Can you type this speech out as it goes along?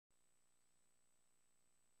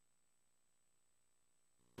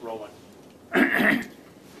rolling.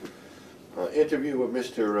 Interview with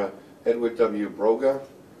Mr. Edward W. Broga,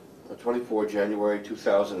 24 January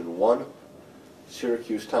 2001,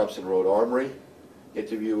 Syracuse Thompson Road Armory.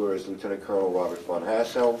 Interviewer is Lieutenant Colonel Robert von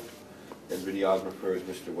Hassel, and videographer is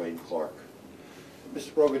Mr. Wayne Clark.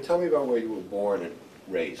 Mr. Broga, tell me about where you were born and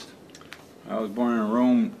raised. I was born in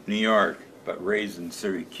Rome, New York, but raised in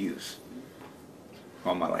Syracuse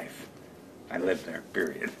all my life. I lived there,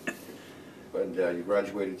 period. And you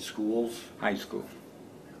graduated schools? High school.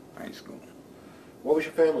 High school. What was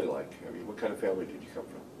your family like? I mean, what kind of family did you come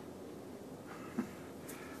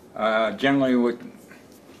from? Generally,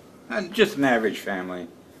 just an average family.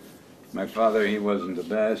 My father, he wasn't the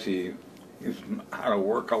best. He was out of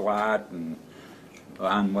work a lot and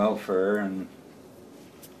on welfare and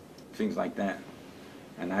things like that.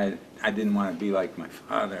 And I didn't want to be like my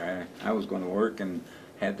father. I was going to work and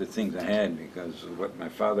had the things I had because of what my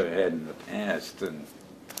father had in the past, and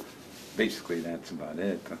basically that's about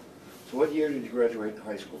it. So what year did you graduate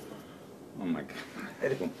high school from? Oh my God, I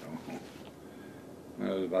don't know. I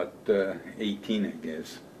was about 18, I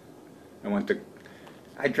guess.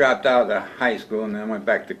 I dropped out of high school and then went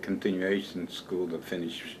back to continuation school to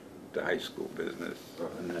finish the high school business,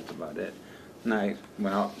 and that's about it. And I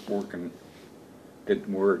went out working, did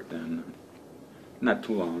work then, not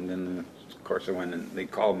too long, then of course I went and they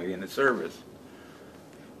called me in the service.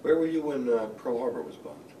 Where were you when Pearl Harbor was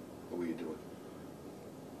bombed? What were you doing?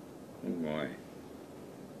 Oh boy.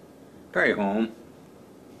 Probably home,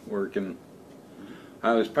 working.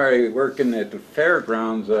 I was probably working at the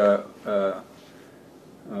fairgrounds, the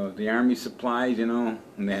Army supplies, you know,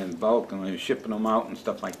 and they had bulk and I was shipping them out and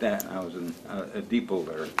stuff like that. I was in a depot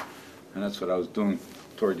there, and that's what I was doing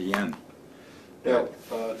toward the end. Now,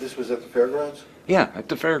 this was at the fairgrounds? Yeah, at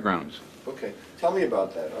the fairgrounds. Okay. Tell me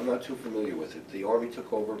about that. I'm not too familiar with it. The Army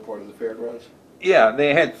took over part of the fairgrounds? Yeah,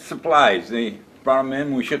 they had supplies. They brought them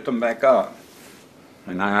in, we shipped them back out.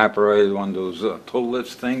 And I operated one of those tow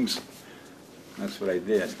lifts things. That's what I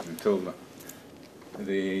did until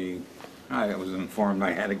I was informed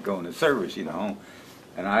I had to go into service, you know.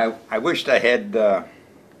 And I wished I had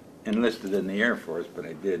enlisted in the Air Force, but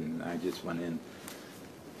I didn't. I just went in.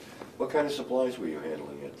 What kind of supplies were you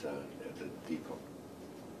handling at the depot?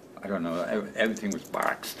 I don't know. Everything was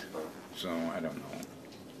boxed, so I don't know.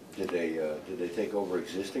 Did they take over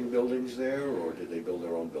existing buildings there, or did they build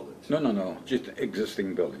their own buildings? No. Just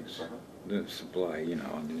existing buildings. The supply, you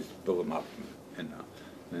know, and just build them up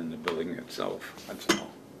in the building itself. That's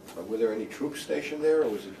all. Were there any troops stationed there, or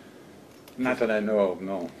was it? Not that I know of.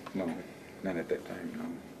 No. Not at that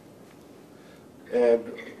time. No. And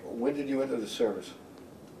when did you enter the service?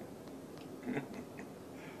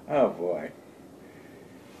 Oh boy.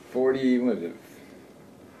 40, what is it?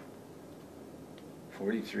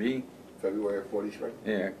 43? February of 43?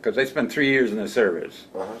 Yeah, because I spent 3 years in the service.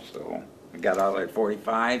 Uh-huh. So I got out at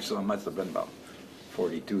 45, so it must have been about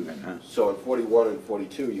 42 then, huh? So in 41 and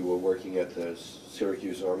 42, you were working at the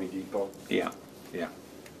Syracuse Army Depot? Yeah.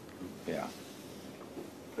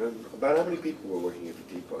 And about how many people were working at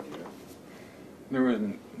the depot, do you know? There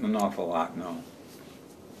wasn't an awful lot, no.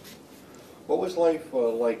 What was life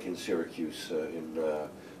like in Syracuse in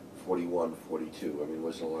 41, 42? I mean,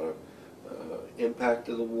 was there a lot of impact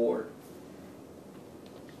of the war?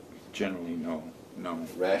 Generally, no.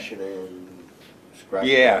 Rationing, scrap?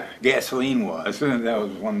 Yeah, gasoline was. That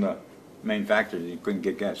was one of the main factors. You couldn't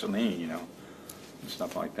get gasoline, you know, and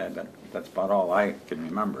stuff like that. That's about all I can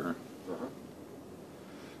remember.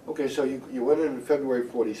 Okay, so you went in February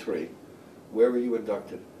 43. Where were you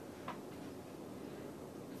inducted?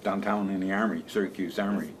 Downtown in the Army, Syracuse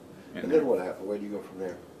Army. And then what happened? Where did you go from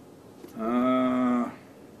there?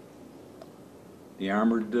 The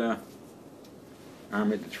armored, the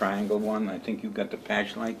triangle one. I think you got the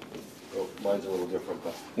patch light. Oh, mine's a little different,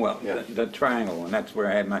 but Well, yeah. the triangle one. That's where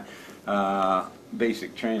I had my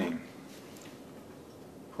basic training.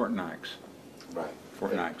 Fort Knox. Right.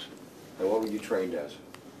 Fort Knox. And what were you trained as?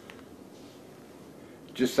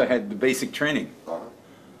 Just I had the basic training.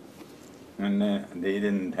 And And they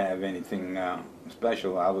didn't have anything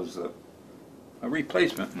special. I was a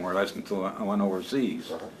replacement, more or less, until I went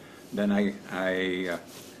overseas. Then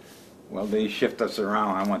well, they shift us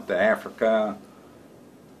around. I went to Africa,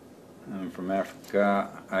 and from Africa,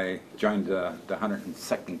 I joined the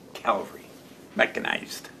 102nd Cavalry,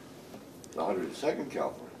 Mechanized. The 102nd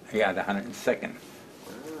Cavalry? Yeah, the 102nd.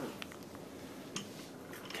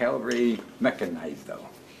 Cavalry Mechanized, though.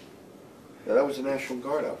 Now, that was a National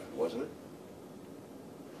Guard outfit, wasn't it?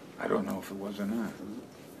 I don't know if it was or not.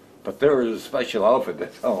 But there was a special outfit,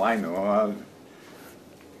 that's all I know.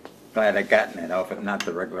 glad I got in that outfit, not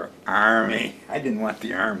the regular army. I didn't want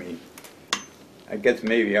the army. I guess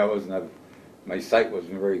maybe I wasn't, my sight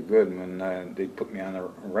wasn't very good. When they put me on a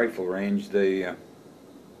rifle range, I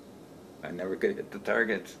never could hit the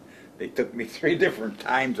targets. They took me 3 different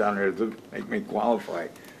times on there to make me qualify.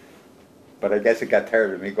 But I guess it got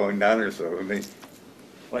tired of me going down there, so they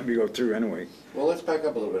let me go through anyway. Well, let's back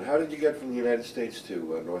up a little bit. How did you get from the United States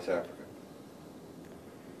to North Africa?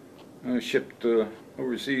 I was shipped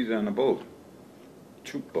overseas on a boat,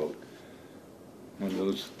 troop boat. One of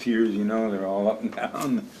those tiers, you know, they're all up and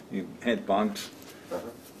down. You had bunks. Uh-huh.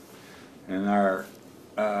 And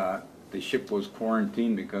the ship was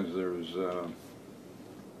quarantined because there was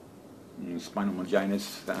spinal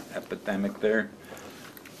meningitis epidemic there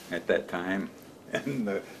at that time. And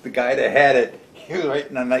the guy that had it, he was right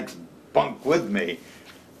in the next bunk with me.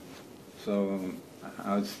 So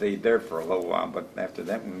I stayed there for a little while, but after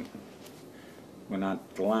that we went on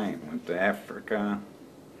the line, went to Africa.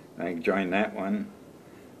 I joined that one.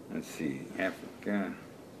 Let's see, Africa.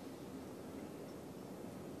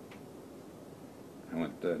 I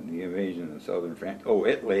went to the invasion of southern France. Oh,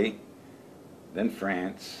 Italy, then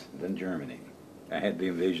France, then Germany. I had the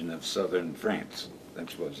invasion of southern France.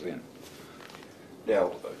 That's what was in.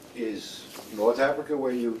 Now, is North Africa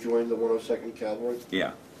where you joined the 102nd Cavalry?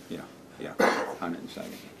 Yeah, 102nd.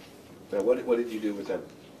 Now, what did you do with them?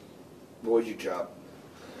 What was your job?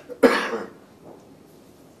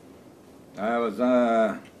 I was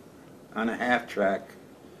on a half track,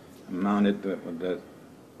 mounted with the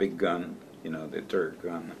big gun, you know, the turret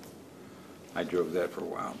gun. I drove that for a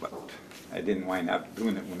while, but I didn't wind up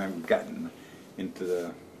doing it when I got into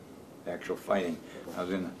the actual fighting. I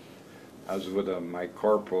was with my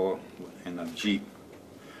corporal in a jeep.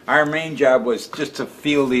 Our main job was just to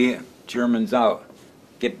feel the Germans out,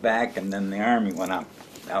 get back, and then the army went up.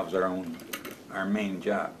 That was our main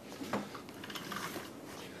job.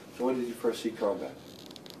 So when did you first see combat?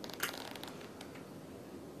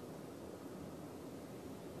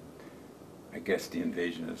 I guess the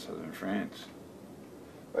invasion of southern France.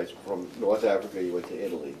 Right, so from North Africa you went to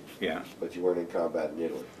Italy. Yeah. But you weren't in combat in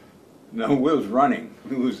Italy. No, we was running.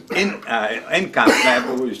 We was in combat,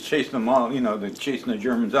 but we was chasing them all, you know, chasing the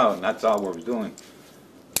Germans out, and that's all we was doing.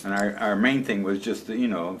 And our main thing was just to, you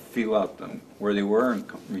know, feel out them where they were and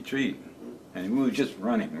retreat. And we were just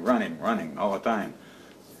running all the time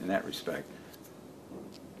in that respect.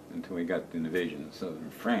 Until we got the invasion of southern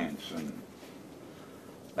France, and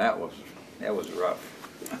that was rough.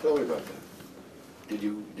 Tell me about that. Did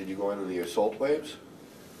you go into the assault waves?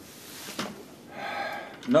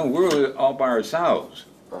 No, we were all by ourselves.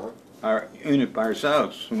 Uh-huh. Our unit by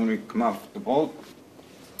ourselves. So when we come off the boat,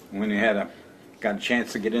 when we got a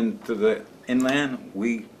chance to get into the inland,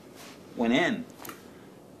 we went in.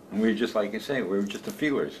 And we were just like you say, we were just the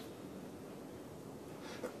feelers.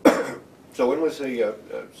 So when was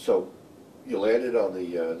so you landed on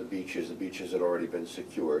the beaches had already been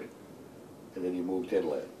secured, and then you moved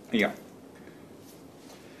inland. Yeah.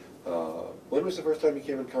 When was the first time you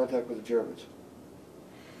came in contact with the Germans?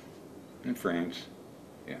 In France.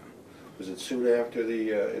 Yeah. Was it soon after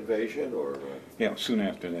the invasion, or? Yeah, soon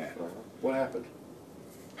after that. What happened?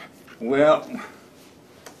 Well,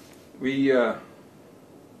 we, let's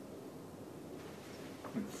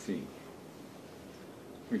see.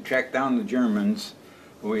 We tracked down the Germans.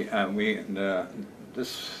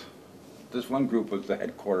 This one group was the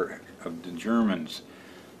headquarters of the Germans.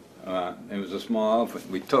 It was a small outfit.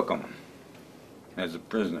 We took them as a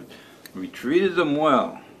prisoner. We treated them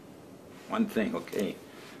well. One thing, okay.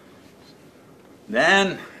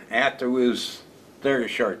 Then, after we was there a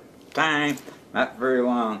short time, not very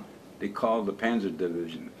long, they called the Panzer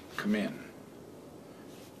division to come in.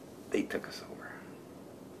 They took us over.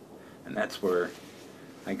 And that's where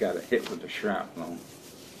I got a hit with the shrapnel,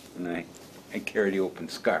 and I carried the open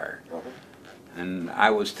scar. And I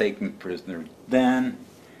was taken prisoner. Then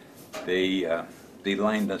they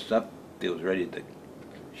lined us up. They was ready to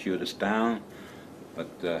shoot us down,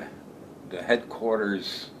 but the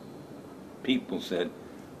headquarters people said,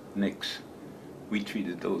 "Nix, we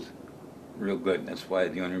treated those real good." That's why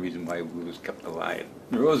the only reason why we was kept alive.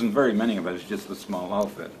 There wasn't very many of us, just a small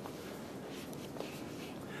outfit.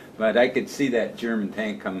 But I could see that German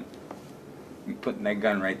tank come and putting that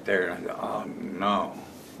gun right there, and I thought, oh no.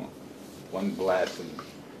 One blast, and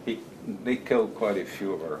they killed quite a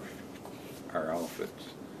few of our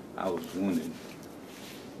outfits. I was wounded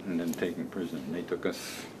and then taken prisoner. And they took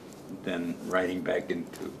us then riding back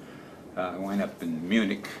into, I wound up in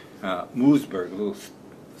Munich, Moosburg, little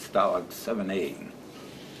Stalag 7A.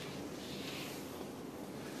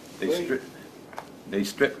 They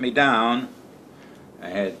stripped me down, I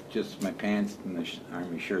had just my pants and the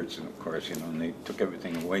army shirts, and of course, and they took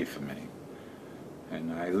everything away from me.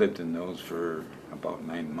 And I lived in those for about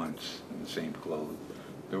 9 months in the same clothes.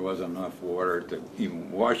 There wasn't enough water to even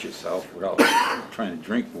wash yourself without trying to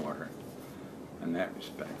drink water in that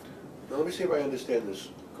respect. Now, let me see if I understand this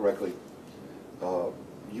correctly.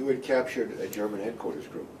 You had captured a German headquarters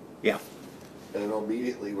group. Yeah. And then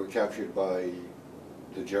immediately were captured by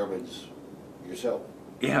the Germans yourself.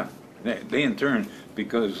 Yeah, they in turn,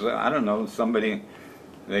 because I don't know,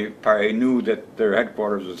 they probably knew that their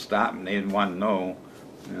headquarters was stopped and they didn't want to know,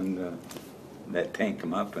 and that tank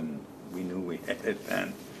come up and we knew we had it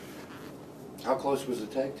then. How close was the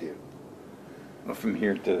tank to you? Well, from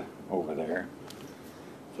here to over there.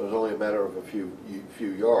 So it was only a matter of a few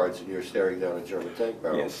yards and you're staring down a German tank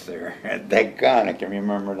barrel. Yes, sir. That gun, I can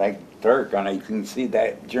remember that dirt gun. I can see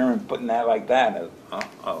that German putting that like that.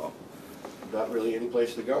 Uh-oh. Not really any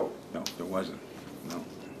place to go. No, there wasn't. No.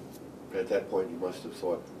 At that point you must have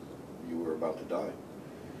thought you were about to die.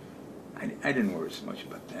 I didn't worry so much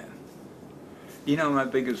about that. You know, my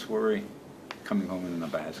biggest worry, coming home in the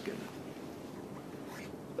basket.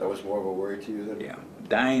 That was more of a worry to you then? Yeah.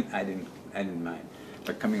 Dying, I didn't mind.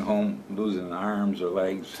 But coming home, losing arms or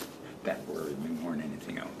legs, that worried me more than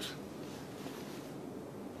anything else.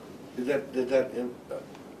 Did that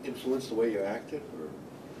influence the way you acted, or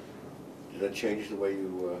did that change the way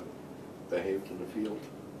you behaved in the field?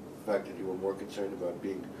 The fact that you were more concerned about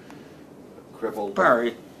being crippled?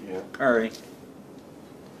 Parry. Yeah. Parry.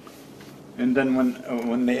 And then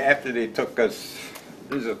after they took us,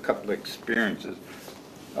 there's a couple of experiences.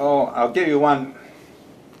 Oh, I'll give you one.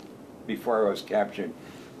 Before I was captured,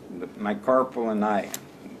 my corporal and I,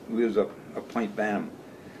 we was a point band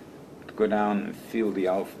to go down and feel the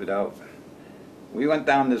outfit out. We went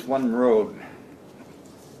down this one road,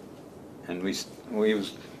 and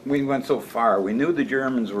we went so far. We knew the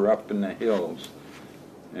Germans were up in the hills,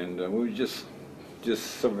 and we were just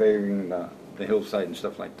surveying the hillside and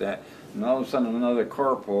stuff like that. And all of a sudden, another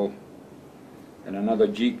corporal and another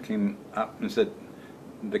Jeep came up and said,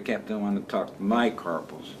 the captain wanted to talk to my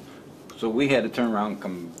corporals. So we had to turn around and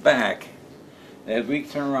come back. As we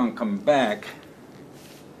turned around and come back,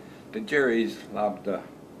 the Jerry's lobbed a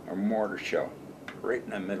mortar shell right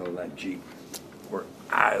in the middle of that Jeep where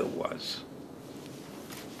I was.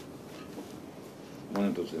 One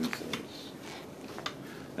of those incidents.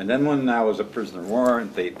 And then when I was a prisoner of war,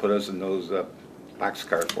 they put us in those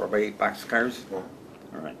boxcars, 4x8 boxcars. Yeah.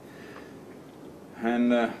 All right.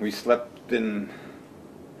 And we slept in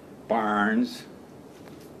barns.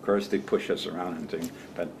 Of course, they push us around and things,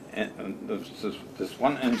 but this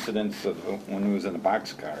one incident of when we was in the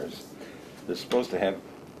boxcars, they're supposed to have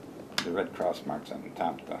the Red Cross marks on the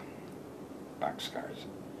top of the boxcars.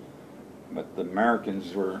 But the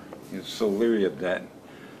Americans were so leery of that,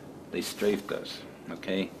 they strafed us,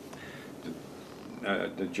 okay?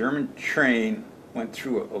 The German train went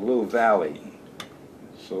through a little valley,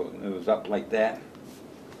 so it was up like that,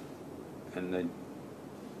 and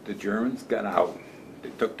the Germans got out. They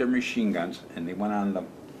took their machine guns and they went on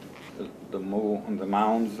the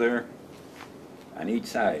mounds there on each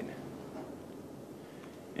side.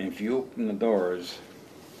 And if you open the doors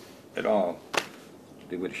at all,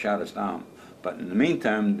 they would have shot us down. But in the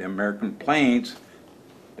meantime, the American planes,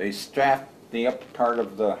 they strapped the upper part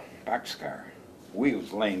of the boxcar. We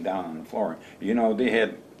was laying down on the floor. You know,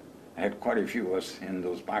 I had quite a few of us in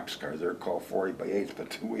those boxcars. They're called 40x8s,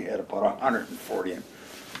 but we had about 140 in.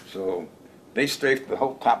 So they strafed the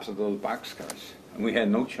whole tops of those boxcars, and we had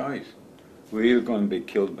no choice. We were going to be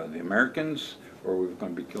killed by the Americans, or we were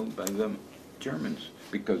going to be killed by the Germans,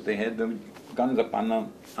 because they had the guns up on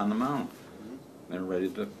the mound. They're ready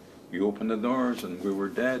to. You open the doors, and we were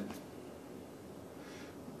dead.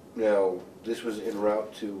 Now, this was en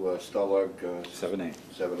route to Stalag 7A.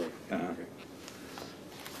 7A. Uh-huh. Okay.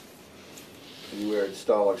 And you were at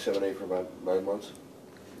Stalag 7A for about 9 months?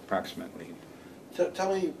 Approximately.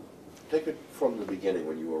 Tell me, take it from the beginning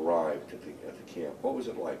when you arrived at the camp. What was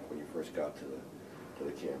it like when you first got to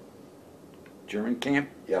the camp? German camp?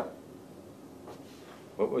 Yeah.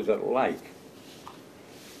 What was it like?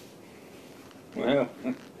 Well,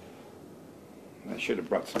 I should have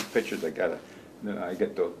brought some pictures. I got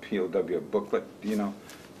the POW booklet, you know,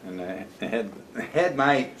 and I had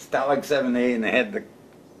my Stalag 7A, and I had the.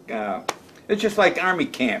 It's just like Army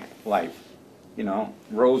camp life, you know,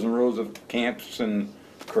 rows and rows of camps, and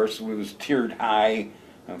of course we was tiered high,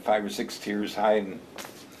 5 or 6 tiers high, and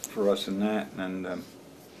for us in that, and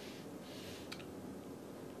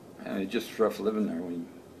it's just rough living there. We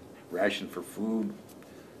ration for food.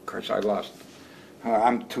 Of course, I lost.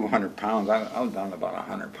 I'm 200 pounds. I was down to about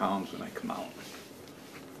 100 pounds when I come out.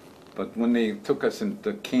 But when they took us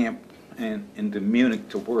into camp and into Munich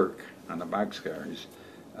to work on the boxcars,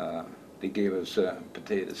 they gave us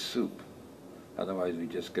potato soup. Otherwise, we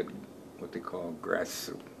just get what they call grass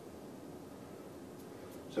soup.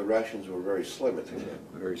 So rations were very slim at the camp.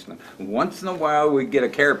 Very slim. Once in a while, we'd get a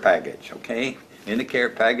care package, okay? In the care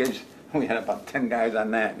package, we had about 10 guys on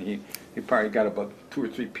that, and he probably got about 2 or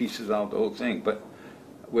 3 pieces out of the whole thing. But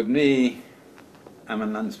with me, I'm a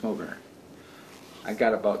non-smoker. I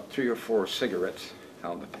got about 3 or 4 cigarettes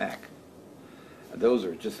out of the pack. Those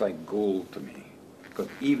are just like gold to me, because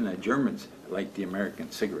even the Germans like the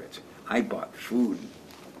American cigarettes. I bought food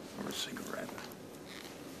or a cigarette.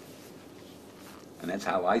 And that's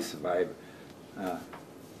how I survived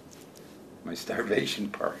my starvation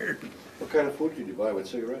part. What kind of food did you buy with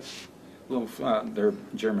cigarettes? Well, they're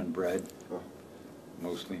German bread, Oh.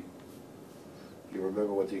 mostly. Do you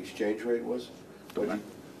remember what the exchange rate was? What?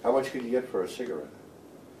 How much could you get for a cigarette?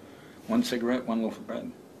 1 cigarette, 1 loaf of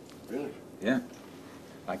bread. Really? Yeah.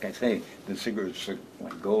 Like I say, the cigarettes are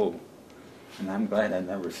like gold. And I'm glad I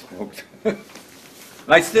never smoked.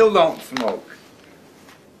 I still don't smoke.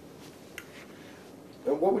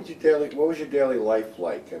 And what was your daily life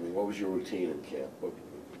like? I mean, what was your routine in camp?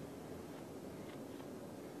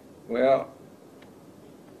 Well,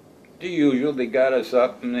 the usual, they got us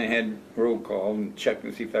up and they had roll call and checked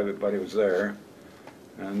to see if everybody was there.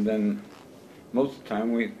 And then most of the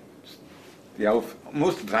time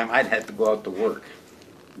most of the time I'd have to go out to work,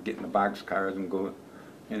 get in the boxcars and go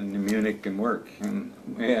in Munich and work. And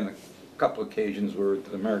we had a couple occasions where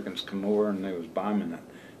the Americans come over and they was bombing it,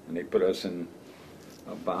 and they put us in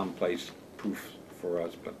a bomb place proof for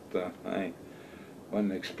us. But I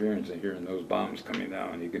wasn't experienced hearing those bombs coming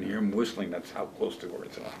down. You can hear them whistling. That's how close they were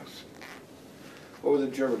to us. What were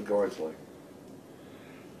the German guards like?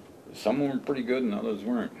 Some were pretty good and others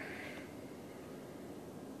weren't.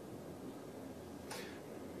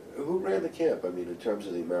 Who ran the camp? I mean, in terms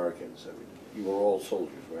of the Americans. I mean, you were all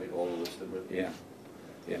soldiers, right? All enlisted men? Yeah,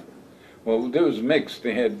 yeah. Well, there was mixed.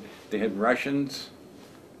 They had Russians,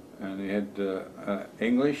 and they had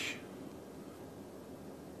English,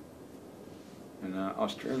 and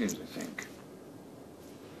Australians, I think.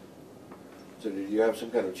 So did you have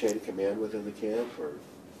some kind of chain of command within the camp, or?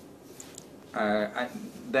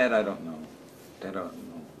 That I don't know. That I don't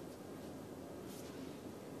know.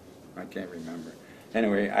 I can't remember.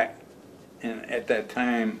 Anyway, and at that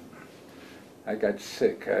time, I got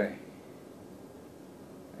sick. I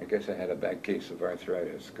guess I had a bad case of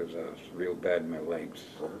arthritis because I was real bad in my legs.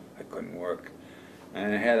 I couldn't work.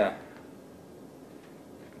 And I had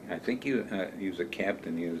I think he was a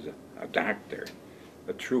captain, he was a doctor,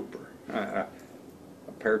 a trooper, a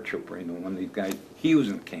paratrooper, you know, one of these guys. He was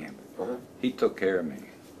in camp. He took care of me.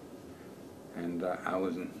 And I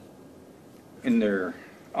was in there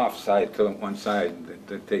offside to one side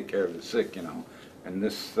to take care of the sick, you know. And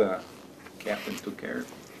this captain took care of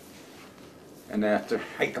me. And after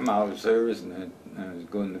I come out of service and I was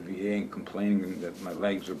going to VA and complaining that my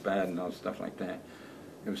legs were bad and all stuff like that,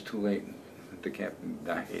 it was too late. The captain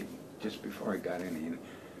died just before I got in.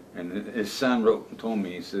 And his son wrote and told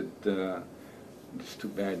me, he said, it's too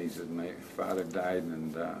bad. He said, my father died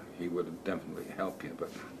and he would have definitely helped you.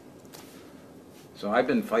 But so I've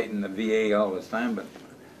been fighting the VA all this time, but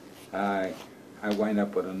I wind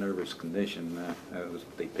up with a nervous condition.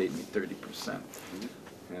 They paid me 30%.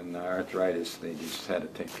 And arthritis, they just had to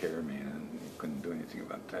take care of me, and you couldn't do anything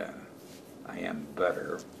about that. I am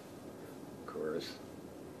better, of course.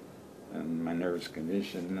 And my nervous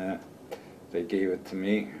condition, they gave it to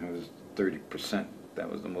me. It was 30%. That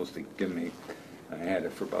was the most they could give me. I had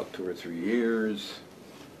it for about 2 or 3 years.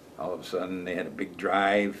 All of a sudden, they had a big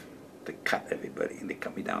drive to cut everybody, and they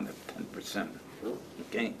cut me down to 10%.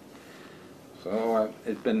 Okay? So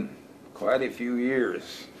it's been quite a few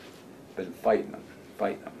years. Been fighting them.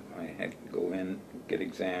 I had to go in, get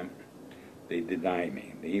exam. They denied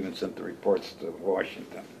me. They even sent the reports to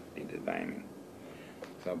Washington. They denied me.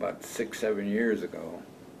 So about 6, 7 years ago,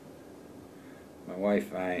 my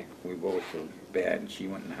wife and I, we both were bad, and she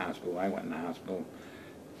went in the hospital, I went in the hospital.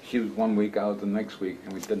 She was 1 week out the next week,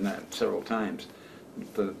 and we've done that several times.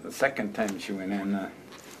 The second time she went in,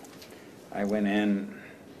 I went in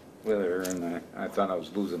with her, and I thought I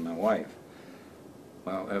was losing my wife.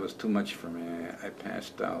 Well, that was too much for me. I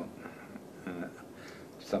passed out and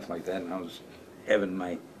stuff like that, and I was having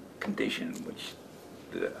my condition, which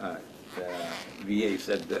the VA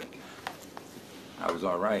said that I was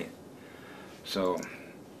all right. So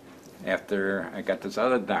after I got this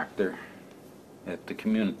other doctor at the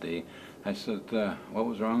community, I said, what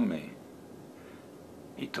was wrong with me?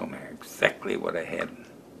 He told me exactly what I had.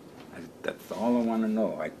 That's all I want to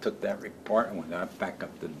know. I took that report and went out back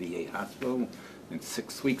up to the VA hospital. In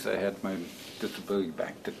 6 weeks, I had my disability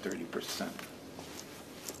back to 30%.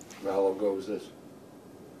 How long ago was this?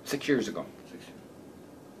 6 years ago. 6 years.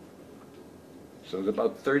 So it was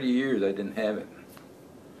about 30 years I didn't have it.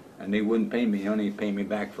 And they wouldn't pay me. They only paid me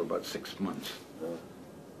back for about 6 months.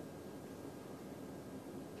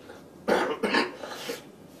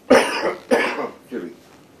 Excuse me.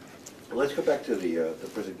 Let's go back to the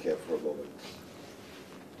prison camp for a moment.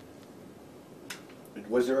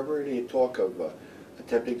 Was there ever any talk of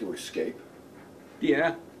attempting to escape?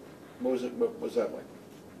 Yeah. What was that like?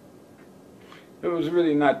 It was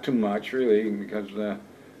really not too much, really, because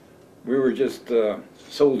we were just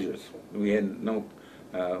soldiers. We had no,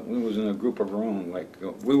 we was in a group of our own, like,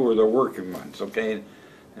 we were the working ones, okay?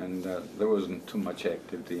 And there wasn't too much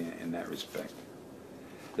activity in that respect.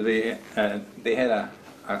 They had a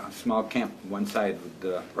small camp one side with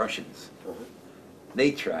the Russians.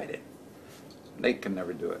 They tried it. They could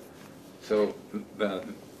never do it. So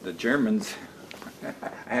the Germans, I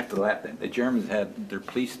have to laugh at, the Germans had their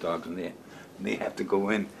police dogs, and they have to go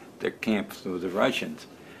in their camps with the Russians.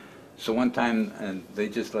 So one time they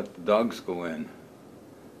just let the dogs go in.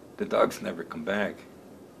 The dogs never come back.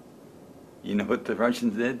 You know what the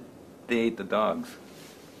Russians did? They ate the dogs.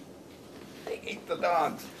 They ate the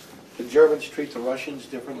dogs. Did Germans treat the Russians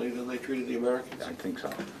differently than they treated the Americans? I think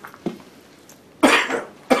so.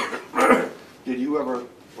 Did you ever,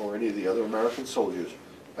 or any of the other American soldiers,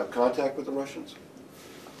 have contact with the Russians?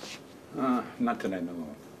 Not that I know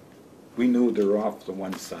of. We knew they were off to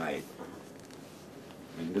one side.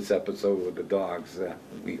 In this episode with the dogs,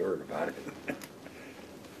 we heard about it.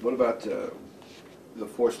 What about the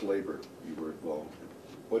forced labor you were involved in?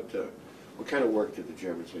 What kind of work did the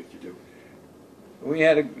Germans make you do? We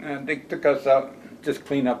had they took us out, just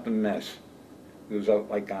clean up the mess. It was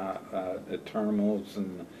out like the terminals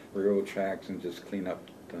and railroad tracks and just clean up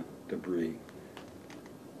the debris.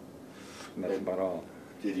 And that's about all.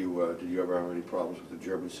 Did you ever have any problems with the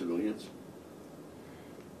German civilians?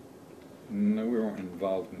 No, we weren't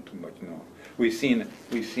involved in too much. No, we've seen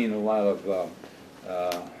a lot of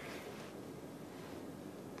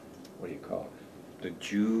what do you call it? The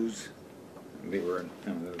Jews. They were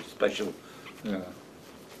in the special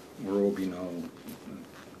robe, you know,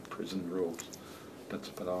 prison robes. That's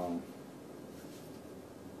about all.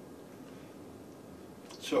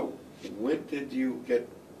 So, when did you get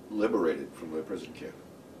liberated from the prison camp?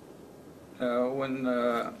 When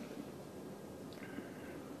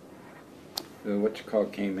what you call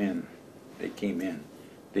came in, they came in.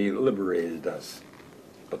 They liberated us,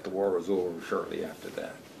 but the war was over shortly after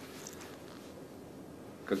that.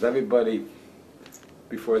 Because everybody,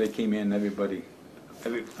 before they came in,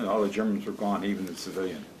 all the Germans were gone, even the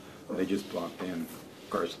civilian. They just walked in. Of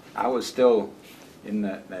course, I was still in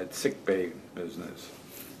that sick bay business.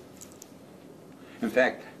 In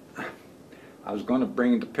fact, I was going to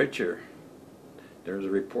bring the picture. There was a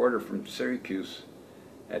reporter from Syracuse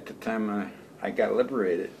at the time I got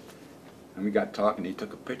liberated, and we got talking. He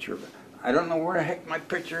took a picture of it. I don't know where the heck my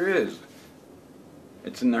picture is.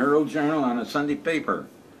 It's in the Herald Journal on a Sunday paper,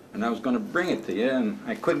 and I was going to bring it to you, and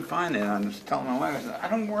I couldn't find it. I was telling my wife, I said, I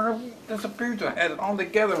don't know where it disappeared. I had it all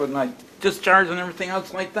together with my discharge and everything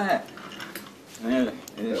else like that. And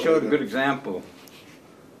it showed a good example.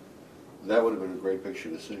 That would have been a great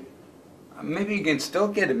picture to see. Maybe you can still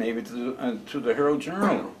get it, maybe to the Herald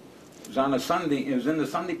Journal. It was on a Sunday. It was in the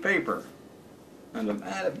Sunday paper, and I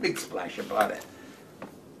had a big splash about it.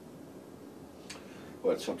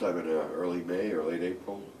 What, sometime in early May or late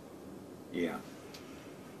April? Yeah.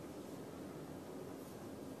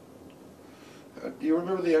 Do you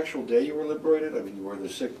remember the actual day you were liberated? I mean, you were in the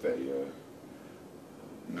sick bay.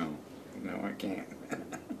 No, I can't.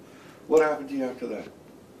 What happened to you after that?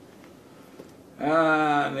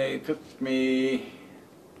 They took me,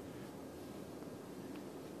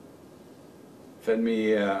 fed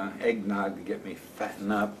me eggnog to get me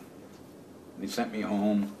fattened up. They sent me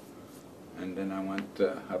home, and then I went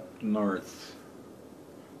up north.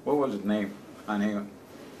 What was his name, honey?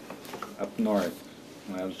 Up north.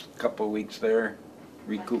 I was a couple of weeks there,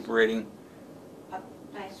 recuperating. Up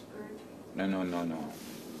Iceberg? No.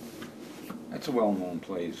 That's a well-known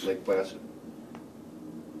place. Lake Placid?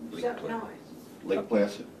 Lake Up Pla- north. Lake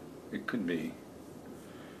Placid? It could be.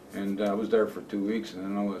 And I was there for 2 weeks,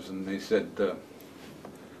 and then they said,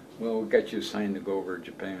 well, we got you assigned to go over to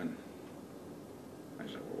Japan. I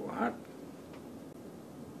said, what?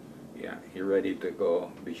 Yeah, you're ready to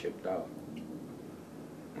go, be shipped out.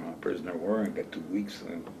 Well, prisoner of war, I got 2 weeks,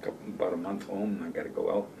 about a month home, and I got to go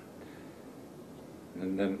out.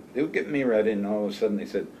 And then they were getting me ready, and all of a sudden they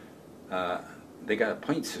said, they got a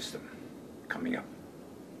point system coming up.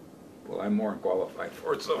 Well, I'm more qualified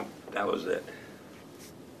for it, so that was it.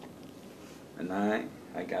 And I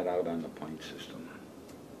got out on the point system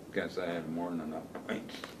because I had more than enough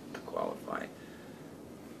points to qualify.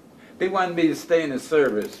 They wanted me to stay in the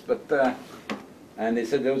service, but and they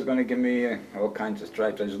said they was going to give me all kinds of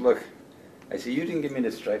stripes. I said, look, I said, you didn't give me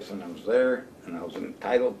the stripes when I was there, and I was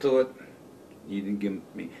entitled to it. You didn't give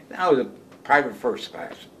me. I was a private first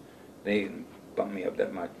class. They bumped me up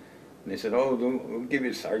that much. And they said, oh, we'll give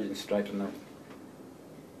you sergeant stripes. And I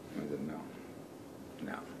said, no.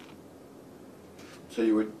 So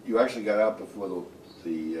you actually got out before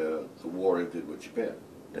the war ended with Japan.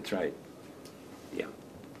 That's right. Yeah.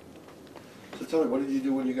 So tell me, what did you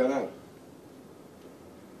do when you got out?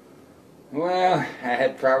 Well, I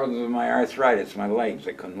had problems with my arthritis, my legs.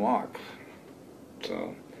 I couldn't walk.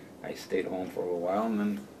 So I stayed home for a little while, and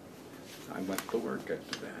then I went to work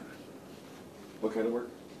after that. What kind of work?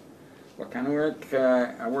 What kind of work?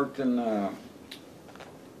 I worked in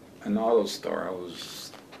an auto store. I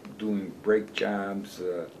was doing brake jobs,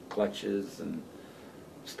 clutches, and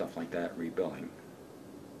stuff like that, rebuilding.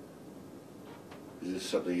 Is this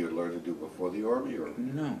something you had learned to do before the Army, or?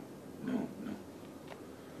 No.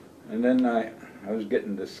 And then I was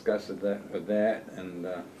getting disgusted with that, and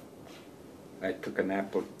I took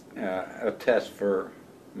a test for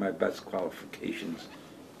my best qualifications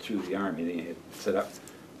through the Army. They had set up,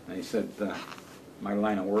 and they said my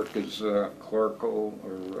line of work is clerical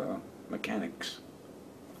or mechanics.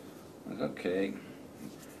 I was okay.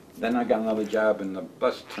 Then I got another job in the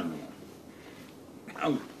bus terminal. I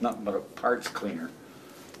was nothing but a parts cleaner.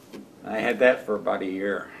 I had that for about a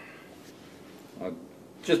year. Well,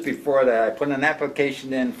 just before that, I put an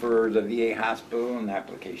application in for the VA hospital and an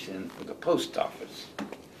application in for the post office.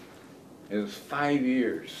 It was 5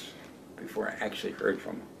 years before I actually heard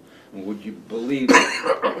from them. And would you believe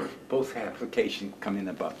that both applications come in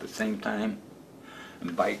about the same time?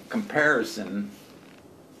 And by comparison,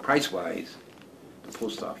 price-wise, the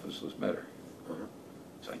post office was better.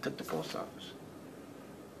 So I took the post office.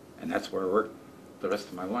 And that's where I worked the rest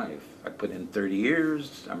of my life. I put in 30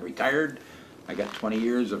 years, I'm retired. I got 20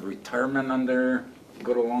 years of retirement under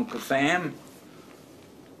good old Uncle Sam.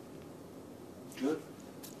 Good.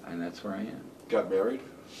 And that's where I am. Got married?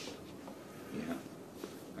 Yeah,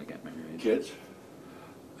 I got married. Kids?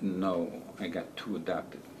 No, I got 2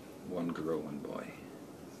 adopted, 1 girl, 1 boy.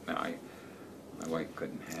 Now, my wife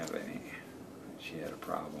couldn't have any. She had a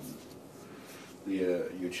problem.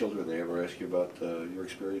 Your children, they ever ask you about your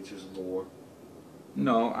experiences in the war?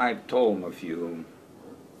 No, I told them a few.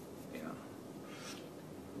 Yeah.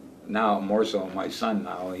 Now, more so my son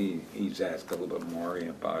now, he's asked a little bit more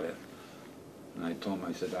about it. And I told him,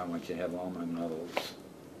 I said, I want you to have all my medals.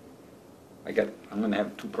 I'm going to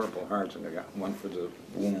have 2 Purple Hearts, and I got 1 for the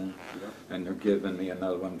wound, and they're giving me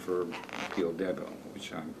another 1 for POW,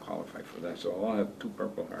 which I'm qualified for that. So I'll have 2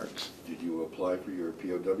 Purple Hearts. Did you apply for your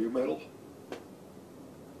POW medal?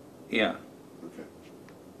 Yeah. Okay.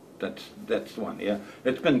 That's the one. Yeah.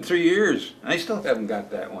 It's been 3 years, and I still haven't got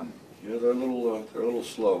that one. Yeah, they're a little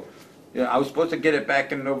slow. Yeah, I was supposed to get it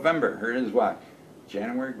back in November. Here it is, what?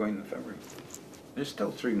 January going to February. They're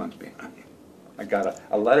still 3 months behind. I got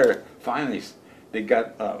a letter, finally, they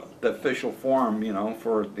got the official form, you know,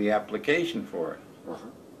 for the application for it.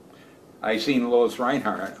 I seen Lois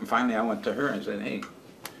Reinhardt, and finally I went to her and said, hey,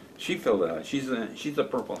 she filled it out. She's a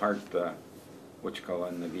Purple Heart, what you call it,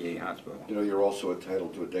 in the VA hospital. You know, you're also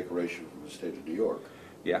entitled to a decoration from the state of New York.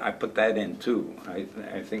 Yeah, I put that in too. I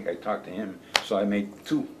think I talked to him, so I made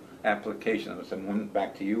 2 applications. I sent 1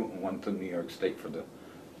 back to you and 1 to New York State for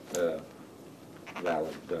the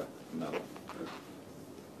valid medal.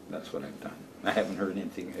 That's what I've done. I haven't heard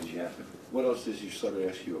anything as yet. What else does your son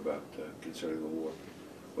ask you about concerning the war?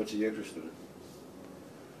 What's he interested in?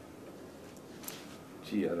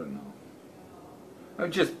 Gee, I don't know.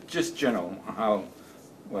 Just general,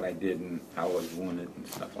 what I did and how I was wounded and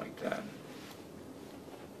stuff like that.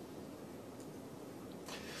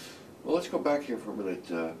 Well, let's go back here for a minute.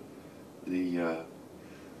 The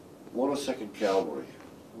 102nd Cavalry,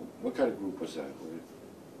 what kind of group was that? Were it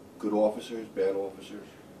good officers, bad officers?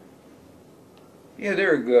 Yeah, they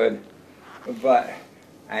were good, but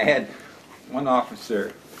I had one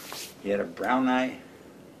officer, he had a brown eye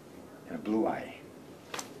and a blue eye.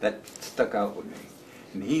 That stuck out with me.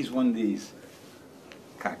 And he's one of these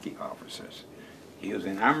cocky officers. He was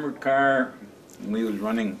in an armored car, and we was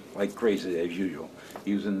running like crazy as usual.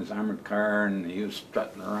 He was in this armored car, and he was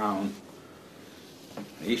strutting around.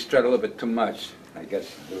 He strutted a little bit too much. I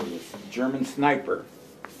guess there was a German sniper.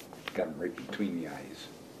 Got him right between the eyes.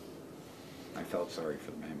 I felt sorry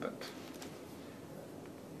for the man, but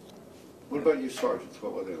What about your sergeants?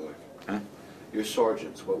 What were they like? Huh? Your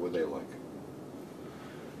sergeants, what were they like?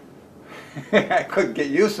 I couldn't get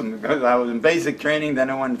used to them because I was in basic training, then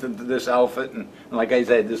I went into this outfit, and like I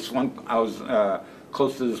said, this one, I was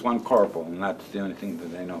close to this one corporal, and that's the only thing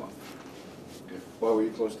that I know of. Yeah. Why were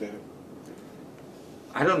you close to him?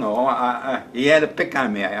 I don't know. He had to pick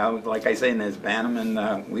on me. I was, like I say, in his band,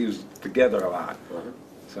 and we was together a lot.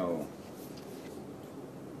 So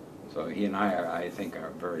he and I think,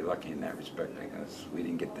 are very lucky in that respect because we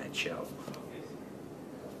didn't get that shell.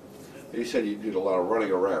 You said you did a lot of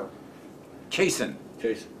running around. Chasing.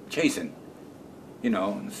 Chasing. You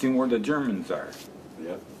know, seeing where the Germans are.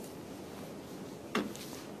 Yeah.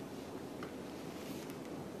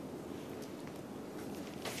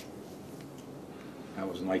 I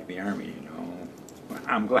wasn't like the Army, you know.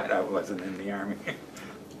 I'm glad I wasn't in the Army.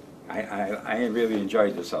 I really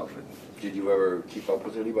enjoyed this outfit. Did you ever keep up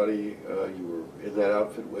with anybody you were in that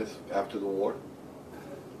outfit with after the war?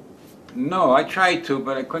 No, I tried to,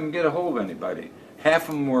 but I couldn't get a hold of anybody. Half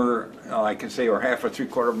of them were, I can say, or half or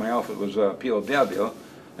three-quarter of my outfit was POW,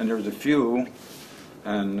 and there was a few,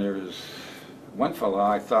 and there was one fellow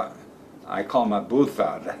I call him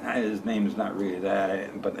Abutha. His name is not really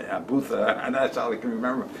that, but Abutha, that's all I can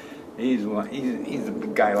remember. He's a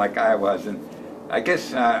big guy like I was, and I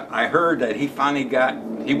guess I heard that he finally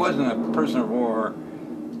he wasn't a prisoner of war.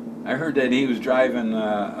 I heard that he was driving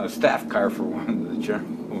a staff car for one of the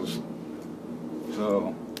generals.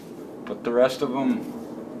 So, but the rest of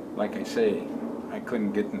them, like I say, I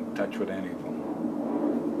couldn't get in touch with any of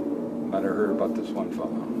them. But I heard about this one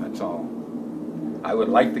fellow, that's all. I would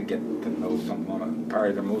like to get to know someone.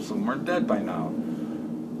 Probably most of them are dead by now.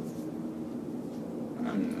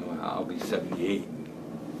 I'll be 78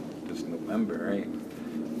 this November, right?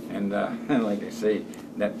 And like I say,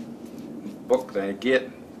 that book that I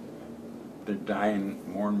get, they're dying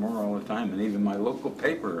more and more all the time. And even my local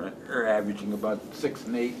paper are averaging about 6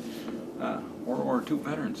 and 8 World War II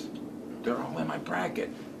veterans. They're all in my bracket,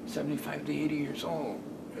 75 to 80 years old.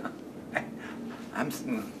 I'm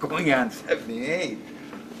going on 78.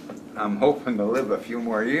 I'm hoping to live a few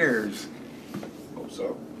more years. Hope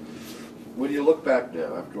so. When you look back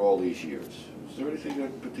now, after all these years, is there anything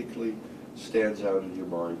that particularly stands out in your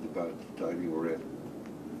mind about the time you were in?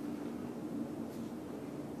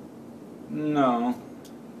 No.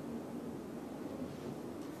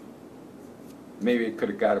 Maybe I could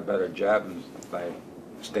have got a better job if I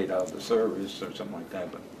stayed out of the service or something like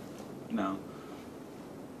that, but no.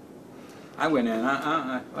 I went in,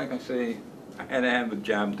 like I say, I had to have the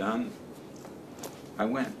job done. I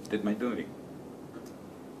went, did my duty.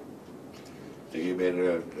 Think you made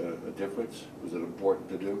a difference? Was it important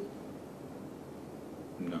to do?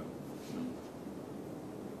 No.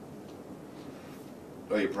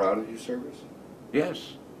 Are you proud of your service?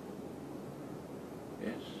 Yes.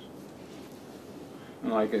 Yes.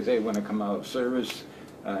 And like I say, when I come out of service,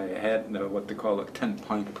 I had what they call a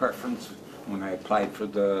 10-point preference. When I applied for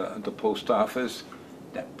the post office,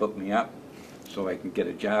 that put me up so I can get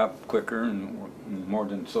a job quicker and more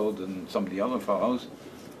than so than some of the other fellows,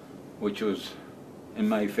 which was in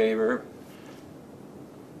my favor.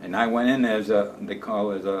 And I went in as they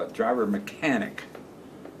call it a driver mechanic.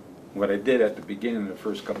 What I did at the beginning of the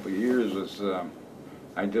first couple of years was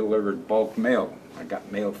I delivered bulk mail. I got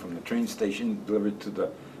mail from the train station, delivered to the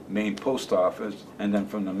main post office, and then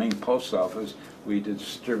from the main post office we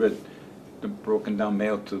distributed the broken down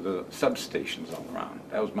mail to the substations all around.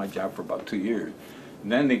 That was my job for about 2 years.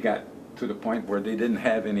 And then they got to the point where they didn't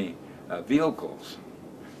have any vehicles.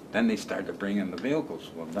 Then they started to bring in the vehicles.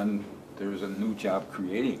 Well, then there was a new job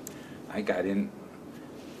creating. I got in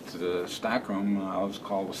to the stockroom. I was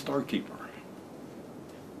called a storekeeper.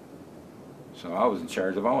 So I was in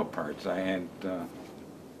charge of all the parts. I had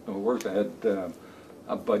worked. I had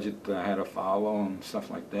a budget that I had to follow and stuff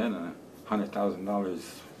like that. $100,000,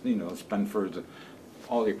 you know, spent for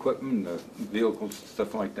all the equipment, the vehicles,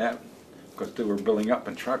 stuff like that, because they were building up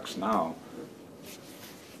in trucks now.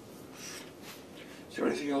 Is there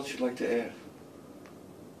anything else you'd like to add?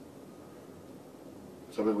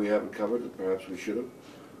 Something we haven't covered that perhaps we should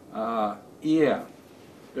have? Yeah,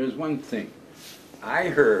 there's one thing. I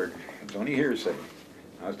heard, it's only hearsay,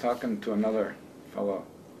 I was talking to another fellow,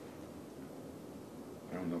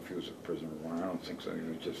 I don't know if he was a prisoner of war, I don't think so, he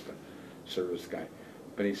was just a service guy,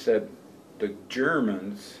 but he said the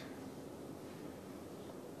Germans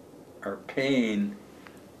are paying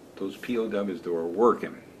those POWs that were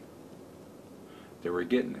working. They were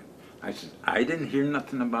getting it. I said, I didn't hear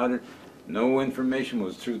nothing about it. No information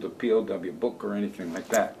was through the POW book or anything like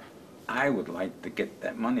that. I would like to get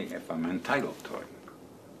that money if I'm entitled to it.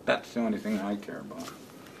 That's the only thing I care about.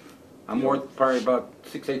 I'm worth probably about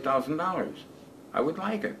 $6,000-8,000. I would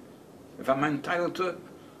like it. If I'm entitled to it,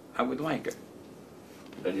 I would like it.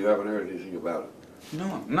 And you haven't heard anything about it?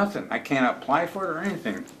 No, nothing. I can't apply for it or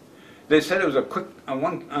anything. They said it was a quick,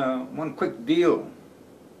 one quick deal.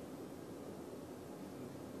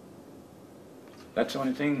 That's the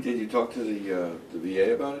only thing. Did you talk to the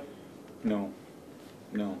VA about it? No.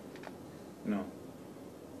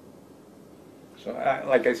 So,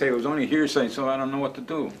 like I say, it was only hearsay, so I don't know what to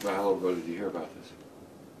do. How long ago did you hear about this?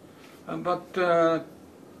 About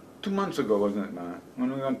 2 months ago, wasn't it, Ma?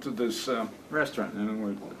 When we went to this restaurant,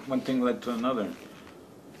 and one thing led to another.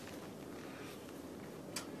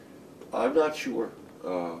 I'm not sure.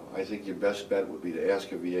 I think your best bet would be to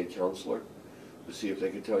ask a VA counselor to see if they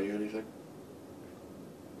can tell you anything.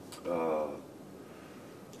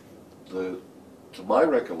 To my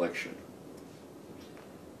recollection,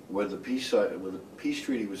 when the peace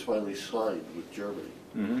treaty was finally signed with Germany,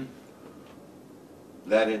 Mm-hmm.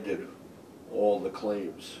 that ended all the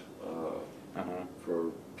claims Uh-huh.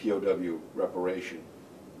 for POW reparation.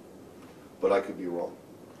 But I could be wrong.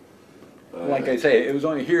 Like I say, it was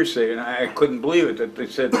only hearsay, and I couldn't believe it that they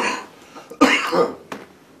said. Of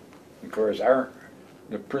course,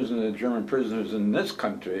 the German prisoners in this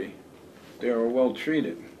country, they were well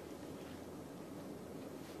treated.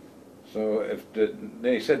 So if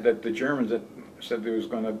they said that the Germans that said they was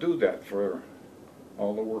going to do that for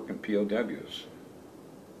all the working POWs.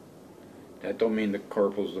 That don't mean the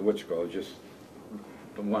corporals, the just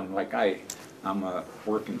the one like I'm a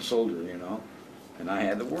working soldier, you know, and I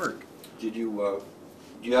had to work. Did you,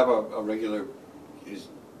 do you have a regular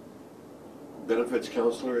benefits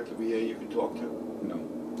counselor at the VA you can talk to? No,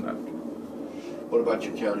 not. What about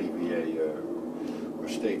your county VA or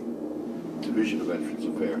state division of Veterans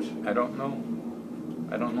Affairs? I don't know.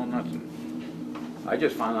 I don't know nothing. I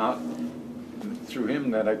just found out through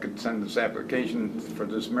him that I could send this application for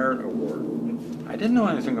this merit award. I didn't know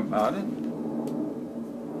anything about it.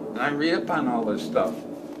 And I read up on all this stuff.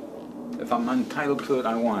 If I'm entitled to it,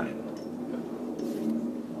 I want it.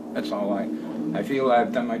 That's all I feel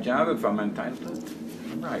I've done my job. If I'm entitled to it,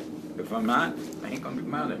 right. If I'm not, I ain't gonna be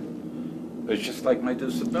bothered. It's just like my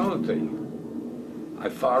disability. I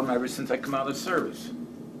fought them ever since I come out of service.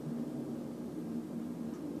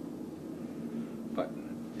 But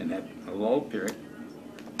in that lull period,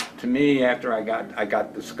 to me, after I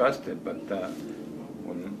got disgusted. But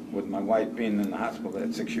with my wife being in the hospital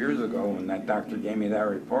that 6 years ago, when that doctor gave me that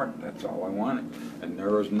report, that's all I wanted. And there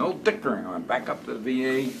was no dickering. I went back up to the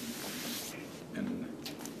VA, and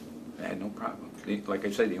I had no problem. Like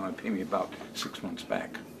I said, they want to pay me about 6 months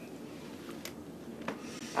back.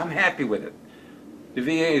 I'm happy with it. The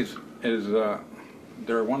VA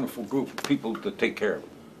they're a wonderful group of people to take care of.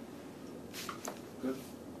 Good.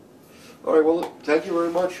 All right, well, thank you very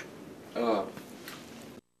much.